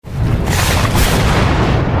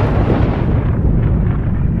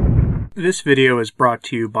This video is brought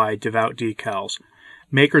to you by Devout Decals,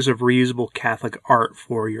 makers of reusable Catholic art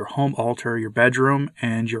for your home altar, your bedroom,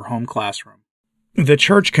 and your home classroom. The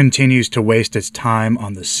Church continues to waste its time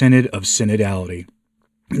on the Synod of Synodality.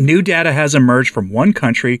 New data has emerged from one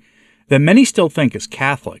country that many still think is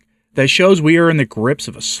Catholic that shows we are in the grips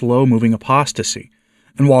of a slow-moving apostasy.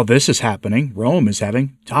 And while this is happening, Rome is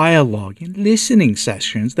having dialogue and listening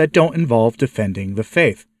sessions that don't involve defending the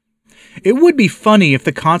faith. It would be funny if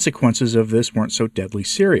the consequences of this weren't so deadly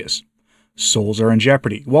serious. Souls are in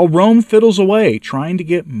jeopardy, while Rome fiddles away, trying to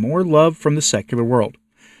get more love from the secular world.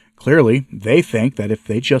 Clearly, they think that if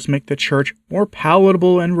they just make the Church more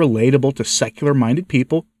palatable and relatable to secular-minded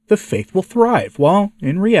people, the faith will thrive, while,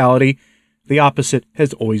 in reality, the opposite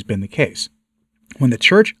has always been the case. When the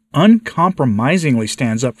Church uncompromisingly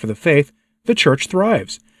stands up for the faith, the Church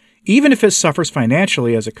thrives, even if it suffers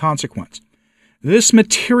financially as a consequence. This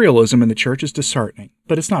materialism in the Church is disheartening,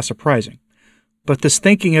 but it's not surprising. But this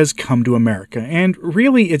thinking has come to America, and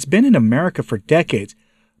really it's been in America for decades.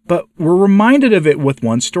 But we're reminded of it with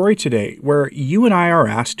one story today, where you and I are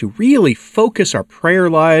asked to really focus our prayer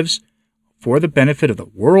lives for the benefit of the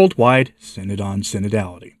worldwide Synod on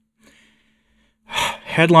Synodality.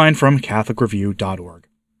 Headline from CatholicReview.org.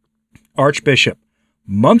 Archbishop,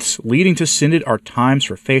 months leading to Synod are times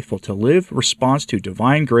for faithful to live response to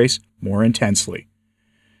divine grace more intensely.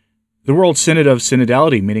 The World Synod of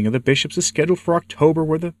Synodality meeting of the bishops is scheduled for October,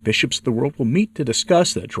 where the bishops of the world will meet to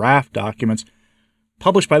discuss the draft documents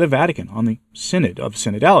published by the Vatican on the Synod of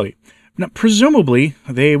Synodality. Now, presumably,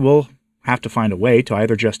 they will have to find a way to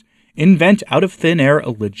either just invent out of thin air a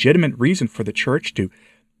legitimate reason for the Church to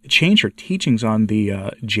change her teachings on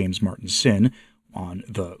the James Martin sin, on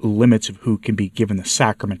the limits of who can be given the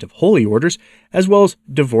sacrament of holy orders, as well as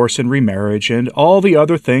divorce and remarriage and all the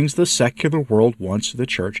other things the secular world wants the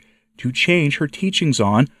Church to change her teachings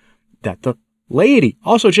on that the laity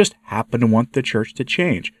also just happen to want the Church to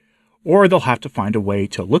change. Or they'll have to find a way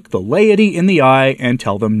to look the laity in the eye and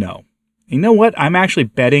tell them no. You know what? I'm actually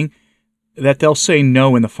betting that they'll say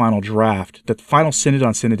no in the final draft, that the final Synod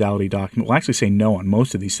on Synodality document will actually say no on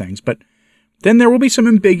most of these things, but then there will be some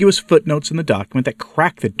ambiguous footnotes in the document that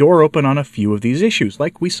crack the door open on a few of these issues,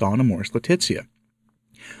 like we saw in Amoris Laetitia.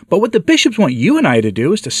 But what the bishops want you and I to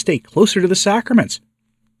do is to stay closer to the sacraments.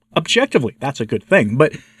 Objectively, that's a good thing,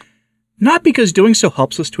 but not because doing so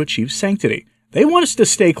helps us to achieve sanctity. They want us to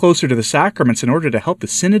stay closer to the sacraments in order to help the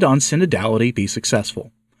Synod on Synodality be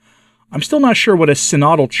successful. I'm still not sure what a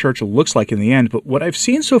synodal church looks like in the end, but what I've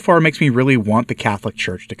seen so far makes me really want the Catholic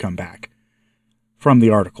Church to come back. From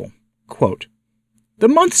the article, quote, "The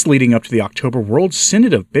months leading up to the October World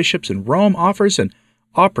Synod of Bishops in Rome offers an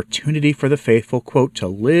opportunity for the faithful, quote, to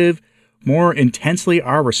live more intensely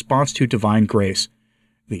our response to divine grace,"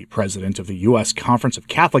 the president of the U.S. Conference of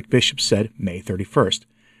Catholic Bishops said May 31st.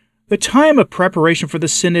 "The time of preparation for the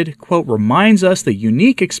Synod, quote, reminds us the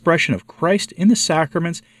unique expression of Christ in the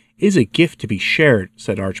sacraments is a gift to be shared,"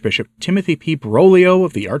 said Archbishop Timothy P. Broglio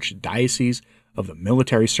of the Archdiocese of the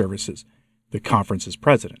Military Services, the conference's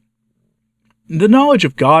president. "The knowledge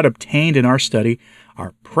of God obtained in our study,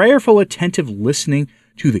 our prayerful, attentive listening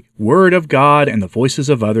to the Word of God and the voices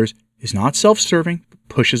of others is not self-serving, but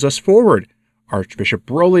pushes us forward," Archbishop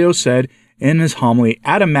Broglio said in his homily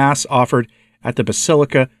at a Mass offered at the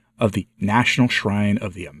Basilica of the National Shrine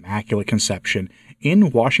of the Immaculate Conception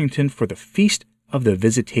in Washington for the Feast of the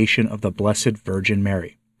Visitation of the Blessed Virgin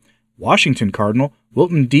Mary. Washington Cardinal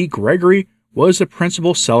Wilton D. Gregory was the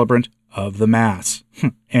principal celebrant of the Mass.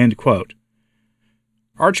 End quote.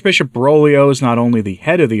 Archbishop Broglio is not only the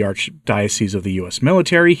head of the Archdiocese of the U.S.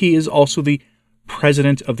 military, he is also the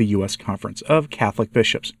president of the U.S. Conference of Catholic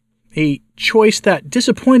Bishops, a choice that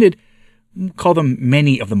disappointed, call them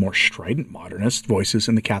many of the more strident modernist voices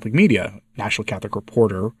in the Catholic media. National Catholic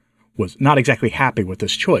Reporter was not exactly happy with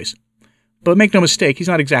this choice. But make no mistake, he's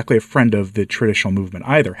not exactly a friend of the traditional movement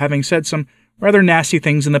either, having said some rather nasty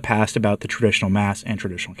things in the past about the traditional Mass and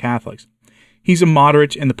traditional Catholics. He's a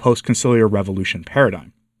moderate in the post-conciliar revolution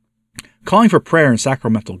paradigm. Calling for prayer and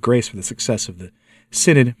sacramental grace for the success of the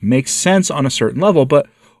Synod makes sense on a certain level, but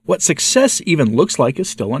what success even looks like is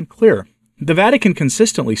still unclear. The Vatican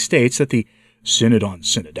consistently states that the Synod on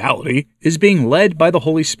Synodality is being led by the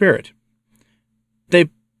Holy Spirit.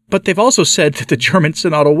 But they've also said that the German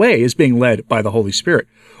Synodal Way is being led by the Holy Spirit,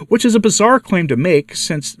 which is a bizarre claim to make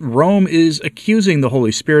since Rome is accusing the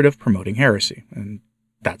Holy Spirit of promoting heresy, and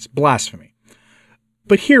that's blasphemy.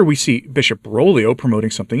 But here we see Bishop Broglio promoting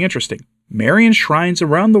something interesting. Marian shrines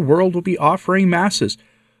around the world will be offering masses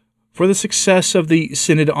for the success of the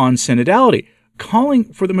Synod on Synodality,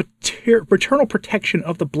 calling for the maternal protection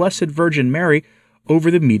of the Blessed Virgin Mary over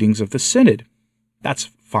the meetings of the synod. That's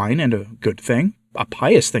fine and a good thing, a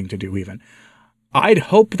pious thing to do even. I'd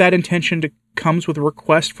hope that intention comes with a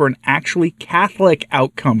request for an actually Catholic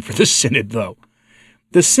outcome for the synod, though.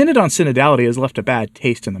 The synod on synodality has left a bad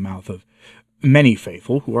taste in the mouth of many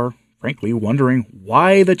faithful who are, frankly, wondering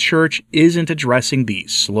why the Church isn't addressing the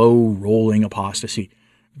slow-rolling apostasy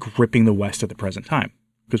gripping the West at the present time.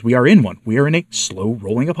 Because we are in one. We are in a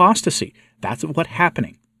slow-rolling apostasy. That's what's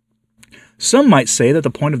happening. Some might say that the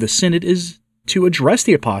point of the synod is to address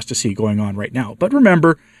the apostasy going on right now. But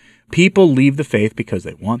remember, people leave the faith because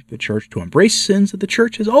they want the Church to embrace sins that the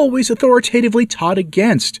Church has always authoritatively taught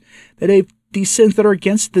against, these sins that are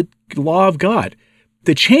against the law of God.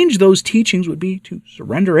 To change those teachings would be to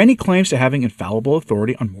surrender any claims to having infallible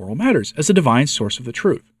authority on moral matters as a divine source of the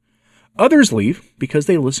truth. Others leave because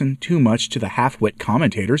they listen too much to the half-wit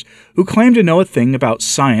commentators who claim to know a thing about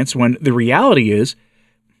science when the reality is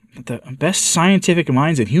that the best scientific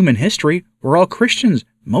minds in human history were all Christians,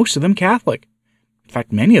 most of them Catholic. In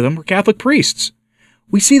fact, many of them were Catholic priests.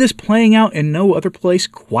 We see this playing out in no other place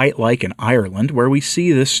quite like in Ireland, where we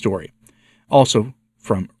see this story. Also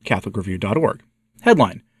from CatholicReview.org.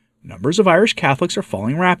 Headline: Numbers of Irish Catholics are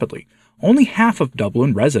falling rapidly. Only half of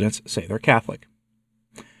Dublin residents say they're Catholic.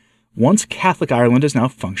 Once Catholic Ireland is now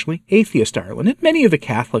functionally atheist Ireland, and many of the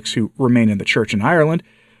Catholics who remain in the Church in Ireland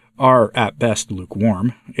are at best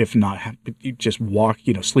lukewarm, if not just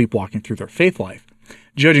sleepwalking through their faith life.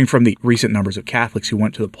 Judging from the recent numbers of Catholics who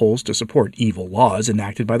went to the polls to support evil laws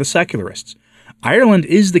enacted by the secularists, Ireland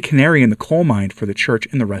is the canary in the coal mine for the Church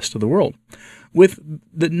in the rest of the world. With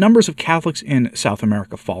the numbers of Catholics in South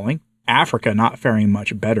America falling, Africa not faring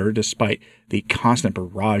much better despite the constant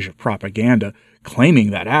barrage of propaganda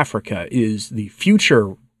claiming that Africa is the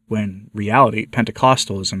future when reality,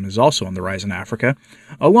 Pentecostalism, is also on the rise in Africa,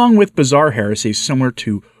 along with bizarre heresies similar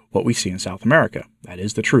to what we see in South America. That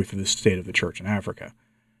is the truth of the state of the Church in Africa.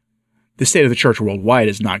 The state of the Church worldwide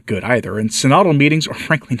is not good either, and synodal meetings are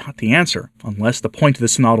frankly not the answer, unless the point of the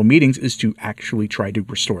synodal meetings is to actually try to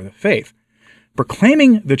restore the faith.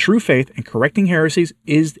 Proclaiming the true faith and correcting heresies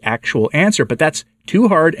is the actual answer, but that's too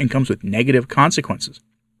hard and comes with negative consequences.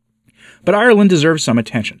 But Ireland deserves some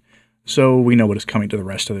attention, so we know what is coming to the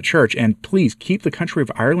rest of the Church, and please keep the country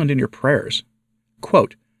of Ireland in your prayers.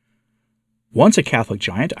 Quote, once a Catholic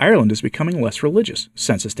giant, Ireland is becoming less religious.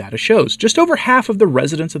 Census data shows just over half of the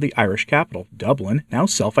residents of the Irish capital, Dublin, now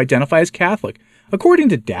self-identify as Catholic, according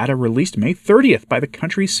to data released May 30th by the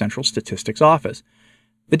country's Central Statistics Office.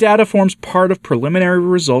 The data forms part of preliminary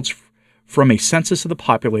results from a census of the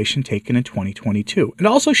population taken in 2022, and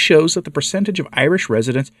also shows that the percentage of Irish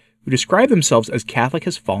residents who describe themselves as Catholic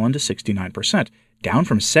has fallen to 69%, down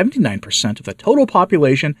from 79% of the total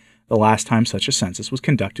population the last time such a census was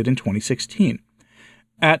conducted in 2016.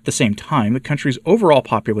 At the same time, the country's overall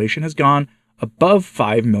population has gone above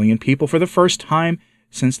 5 million people for the first time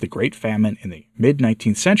since the Great Famine in the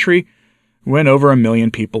mid-19th century, when over 1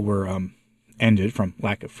 million people were ended from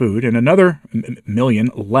lack of food, and another million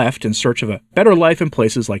left in search of a better life in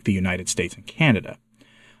places like the United States and Canada.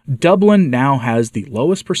 Dublin now has the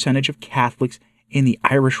lowest percentage of Catholics in the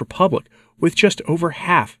Irish Republic, with just over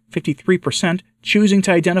half, 53%, choosing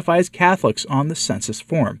to identify as Catholics on the census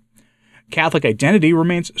form. Catholic identity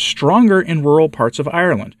remains stronger in rural parts of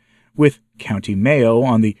Ireland, with County Mayo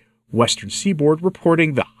on the western seaboard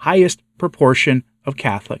reporting the highest proportion of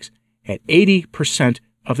Catholics, at 80%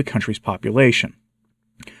 of the country's population,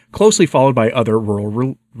 closely followed by other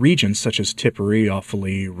rural regions such as Tipperary,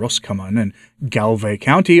 Offaly, Roscommon, and Galway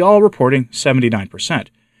County, all reporting 79%.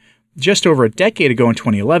 Just over a decade ago in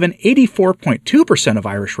 2011, 84.2% of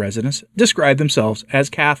Irish residents described themselves as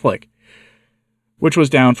Catholic, which was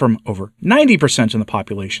down from over 90% in the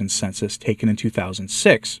population census taken in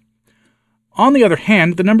 2006. On the other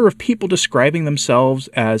hand, the number of people describing themselves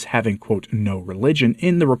as having, quote, no religion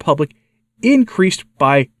in the Republic increased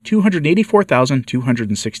by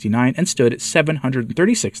 284,269 and stood at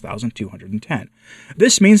 736,210.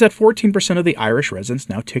 This means that 14% of the Irish residents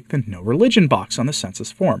now tick the no religion box on the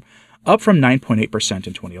census form, up from 9.8%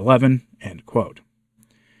 in 2011, end quote.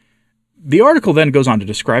 The article then goes on to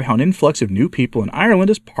describe how an influx of new people in Ireland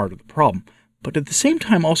is part of the problem, but at the same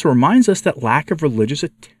time also reminds us that lack of religious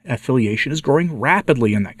affiliation is growing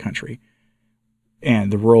rapidly in that country.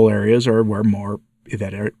 And the rural areas are where more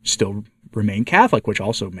that are still remain Catholic, which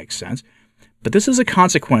also makes sense. But this is a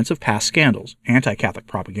consequence of past scandals, anti-Catholic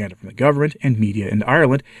propaganda from the government and media in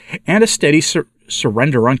Ireland, and a steady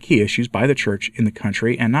surrender on key issues by the Church in the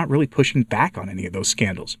country and not really pushing back on any of those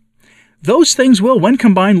scandals. Those things will, when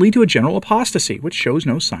combined, lead to a general apostasy, which shows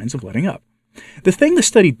no signs of letting up. The thing the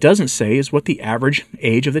study doesn't say is what the average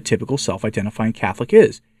age of the typical self-identifying Catholic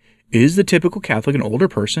is. Is the typical Catholic an older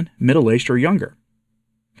person, middle-aged, or younger?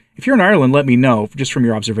 If you're in Ireland, let me know, just from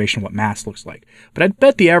your observation, what Mass looks like. But I'd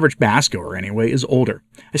bet the average Mass-goer, anyway, is older.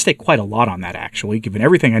 I stake quite a lot on that, actually, given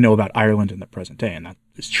everything I know about Ireland in the present day, and that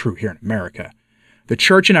is true here in America. The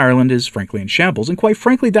Church in Ireland is frankly in shambles, and quite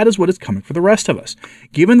frankly, that is what is coming for the rest of us,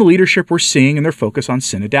 given the leadership we're seeing and their focus on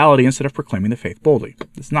synodality instead of proclaiming the faith boldly.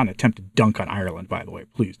 It's not an attempt to dunk on Ireland, by the way.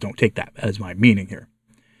 Please don't take that as my meaning here.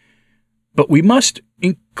 But we must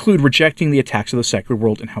include rejecting the attacks of the secular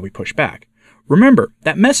world in how we push back. Remember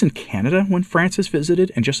that mess in Canada when Francis visited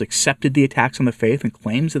and just accepted the attacks on the faith and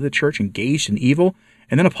claims that the Church engaged in evil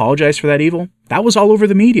and then apologized for that evil? That was all over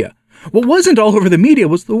the media. What wasn't all over the media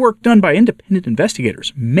was the work done by independent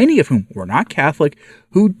investigators, many of whom were not Catholic,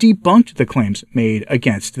 who debunked the claims made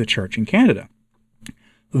against the Church in Canada.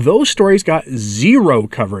 Those stories got zero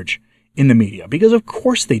coverage in the media, because of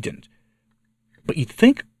course they didn't. But you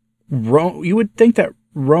would think that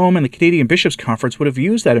Rome and the Canadian Bishops' Conference would have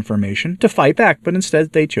used that information to fight back, but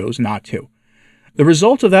instead they chose not to. The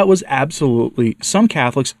result of that was absolutely some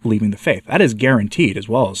Catholics leaving the faith. That is guaranteed, as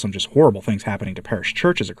well as some just horrible things happening to parish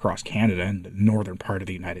churches across Canada and the northern part of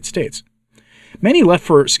the United States. Many left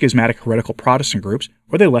for schismatic heretical Protestant groups,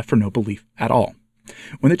 or they left for no belief at all.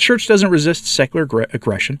 When the Church doesn't resist secular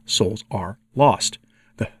aggression, souls are lost.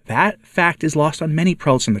 That fact is lost on many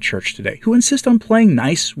prelates in the Church today, who insist on playing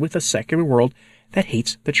nice with a secular world that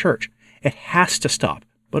hates the Church. It has to stop,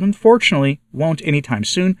 but unfortunately won't anytime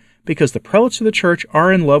soon, because the prelates of the Church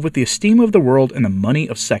are in love with the esteem of the world and the money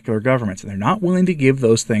of secular governments, and they're not willing to give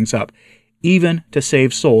those things up, even to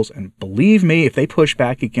save souls. And believe me, if they push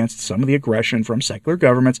back against some of the aggression from secular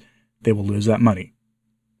governments, they will lose that money.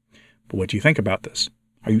 But what do you think about this?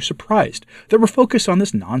 Are you surprised that we're focused on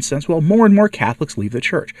this nonsense while more and more Catholics leave the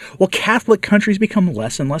Church, while Catholic countries become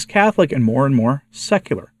less and less Catholic and more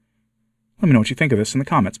secular? Let me know what you think of this in the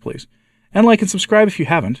comments, please. And like and subscribe if you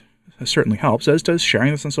haven't. It certainly helps, as does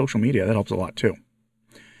sharing this on social media. That helps a lot, too.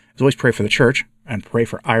 As always, pray for the Church and pray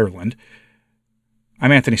for Ireland.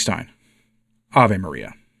 I'm Anthony Stein. Ave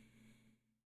Maria.